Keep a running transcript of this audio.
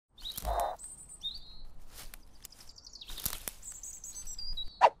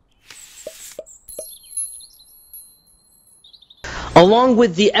Along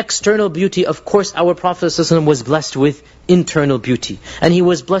with the external beauty, of course, our Prophet ﷺ was blessed with internal beauty. And he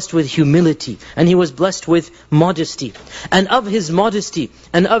was blessed with humility. And he was blessed with modesty. And of his modesty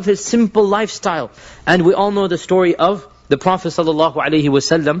and of his simple lifestyle. And we all know the story of the Prophet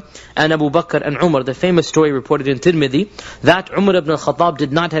ﷺ and Abu Bakr and Umar, the famous story reported in Tirmidhi, that Umar ibn al-Khattab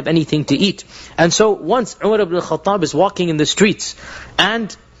did not have anything to eat. And so once Umar ibn al-Khattab is walking in the streets,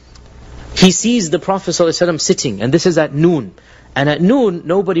 and he sees the Prophet ﷺ sitting, and this is at noon. And at noon,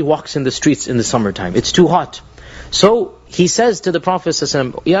 nobody walks in the streets in the summertime. It's too hot. So he says to the Prophet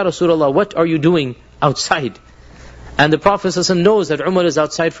ﷺ, Ya Rasulullah, what are you doing outside? And the Prophet ﷺ knows that Umar is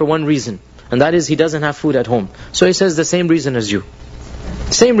outside for one reason. And that is, he doesn't have food at home. So he says, the same reason as you.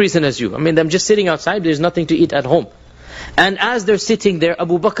 Same reason as you. I mean, I'm just sitting outside, there's nothing to eat at home. And as they're sitting there,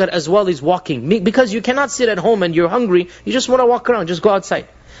 Abu Bakr as well is walking. Because you cannot sit at home and you're hungry, you just want to walk around, just go outside.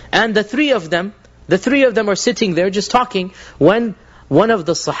 And the three of them are sitting there just talking, when one of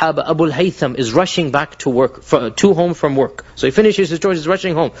the Sahaba, Abu al-Haytham, is rushing back to work, to home from work. So he finishes his chores, he's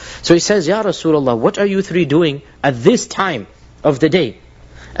rushing home. So he says, Ya Rasulullah, what are you three doing at this time of the day?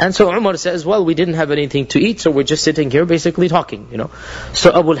 And so Umar says, well, we didn't have anything to eat, so we're just sitting here basically talking, So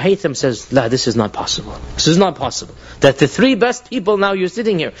Abu al-Haytham says, La, this is not possible. This is not possible. That the three best people, now you're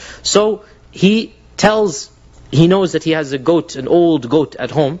sitting here. So he knows that he has a goat, an old goat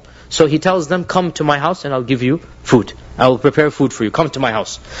at home. So he tells them, come to my house and I'll give you food. I will prepare food for you. Come to my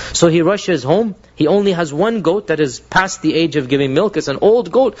house. So he rushes home. He only has one goat that is past the age of giving milk. It's an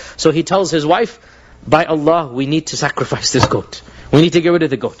old goat. So he tells his wife, by Allah, we need to sacrifice this goat. We need to get rid of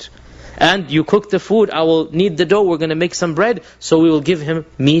the goat. And you cook the food, I will knead the dough, we're going to make some bread. So we will give him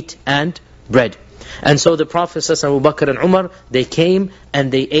meat and bread. And so the Prophet Abu Bakr and Umar, they came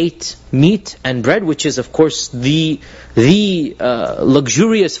and they ate meat and bread, which is of course the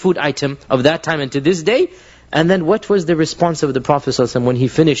luxurious food item of that time and to this day. And then what was the response of the Prophet when he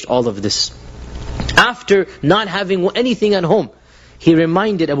finished all of this? After not having anything at home, he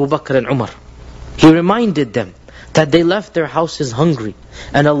reminded Abu Bakr and Umar. He reminded them that they left their houses hungry.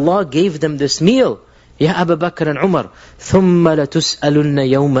 And Allah gave them this meal. Ya Abu Bakr and Umar, ثُمَّ لَتُسْأَلُنَّ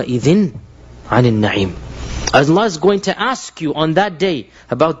يَوْمَئِذٍ عَنِ النَّعِيمِ. Allah is going to ask you on that day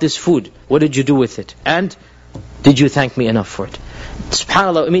about this food. What did you do with it? And did you thank me enough for it?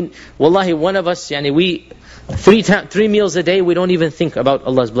 SubhanAllah, I mean, wallahi, one of us, we three meals a day, we don't even think about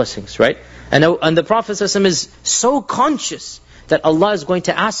Allah's blessings, right? And the Prophet ﷺ is so conscious that Allah is going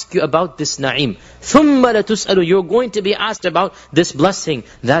to ask you about this na'im. ثُمَّ لَتُسْأَلُ. You're going to be asked about this blessing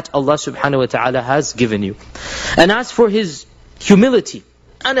that Allah subhanahu wa ta'ala has given you. And as for his humility,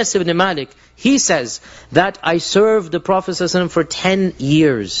 Anas ibn Malik, he says that I served the Prophet ﷺ for 10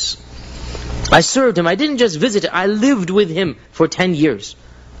 years. I served him. I didn't just visit him. I lived with him for 10 years.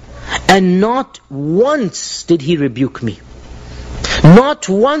 And not once did he rebuke me. Not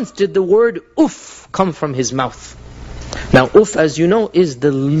once did the word uff come from his mouth. Now uff, as you know, is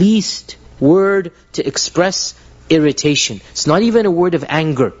the least word to express irritation. It's not even a word of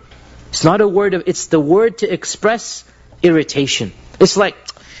anger. It's not a word of, it's the word to express irritation. It's like,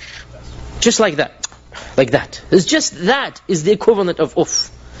 just like that. Like that. It's just that is the equivalent of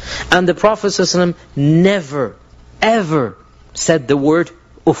uff. And the Prophet ﷺ never, ever said the word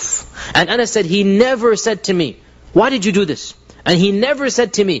uff. And Anas said, he never said to me, why did you do this? And he never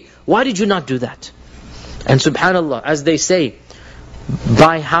said to me, why did you not do that? And subhanAllah, as they say,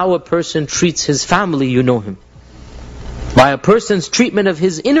 by how a person treats his family, you know him. By a person's treatment of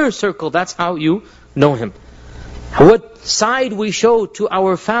his inner circle, that's how you know him. What side we show to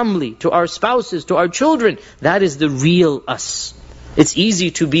our family, to our spouses, to our children, that is the real us. It's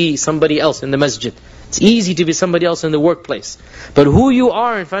easy to be somebody else in the masjid. It's easy to be somebody else in the workplace. But who you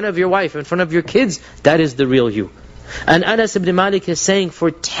are in front of your wife, in front of your kids, that is the real you. And Anas ibn Malik is saying, for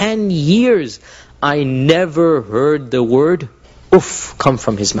 10 years, I never heard the word uff come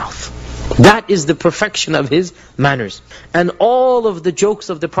from his mouth. That is the perfection of his manners. And all of the jokes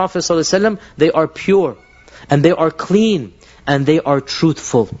of the Prophet ﷺ, they are pure, and they are clean, and they are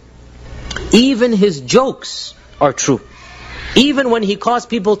truthful. Even his jokes are true. Even when he caused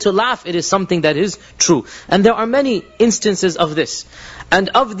people to laugh, it is something that is true. And there are many instances of this. And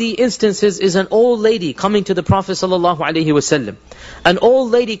of the instances is an old lady coming to the Prophet ﷺ. An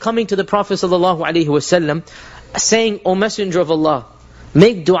old lady coming to the Prophet ﷺ saying, O Messenger of Allah,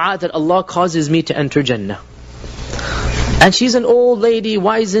 make dua that Allah causes me to enter Jannah. And she's an old lady,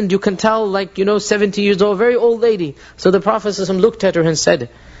 wizened, you can tell, 70 years old, very old lady. So the Prophet ﷺ looked at her and said,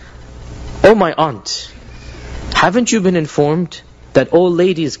 O my aunt, haven't you been informed that old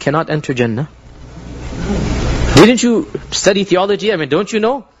ladies cannot enter Jannah? Didn't you study theology? Don't you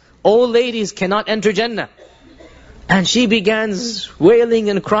know? Old ladies cannot enter Jannah. And she begins wailing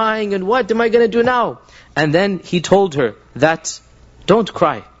and crying, and what am I going to do now? And then he told her that, don't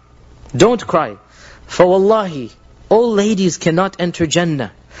cry. Don't cry. For wallahi, all ladies cannot enter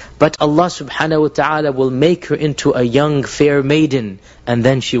Jannah. But Allah subhanahu wa ta'ala will make her into a young fair maiden, and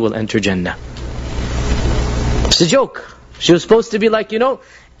then she will enter Jannah. It's a joke. She was supposed to be like,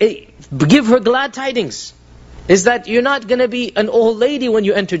 give her glad tidings. Is that you're not going to be an old lady when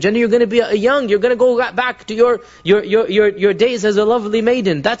you enter Jannah. You're going to be a young. You're going to go back to your days as a lovely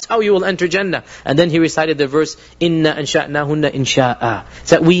maiden. That's how you will enter Jannah. And then he recited the verse, Inna ansha'nahunna insha'a.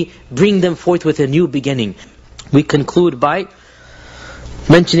 So that we bring them forth with a new beginning. We conclude by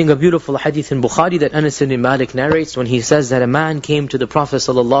mentioning a beautiful hadith in Bukhari that Anas ibn Malik narrates, when he says that a man came to the Prophet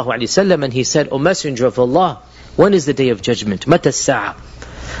ﷺ and he said, O Messenger of Allah, when is the day of judgment? Mata as-sa'a?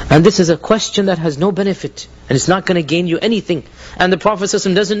 And this is a question that has no benefit, and it's not going to gain you anything. And the Prophet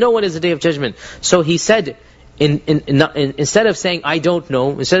ﷺ doesn't know when is the day of judgment. So he said, instead of saying, I don't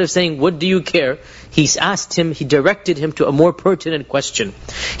know, instead of saying, what do you care? He directed him to a more pertinent question.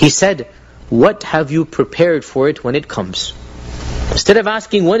 He said, what have you prepared for it when it comes? Instead of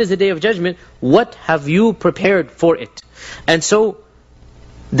asking, when is the day of judgment? What have you prepared for it? And so,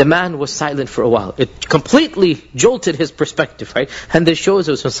 the man was silent for a while. It completely jolted his perspective, right? And this shows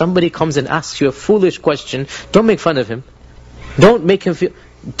us when somebody comes and asks you a foolish question, don't make fun of him. Don't make him feel...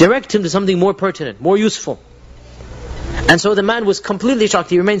 Direct him to something more pertinent, more useful. And so the man was completely shocked.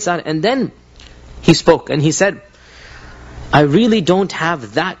 He remained silent. And then he spoke and he said, I really don't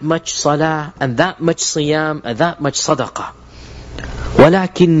have that much salah and that much siyam and that much sadaqah.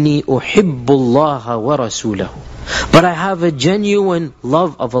 وَلَكِنِّي أُحِبُّ اللَّهَ وَرَسُولَهُ. But I have a genuine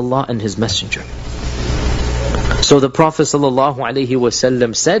love of Allah and His Messenger. So the Prophet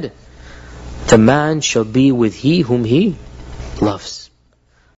ﷺ said, the man shall be with he whom he loves.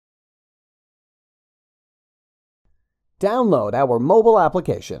 Download our mobile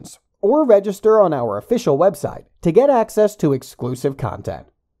applications or register on our official website to get access to exclusive content.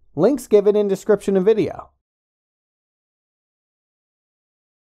 Links given in description of video.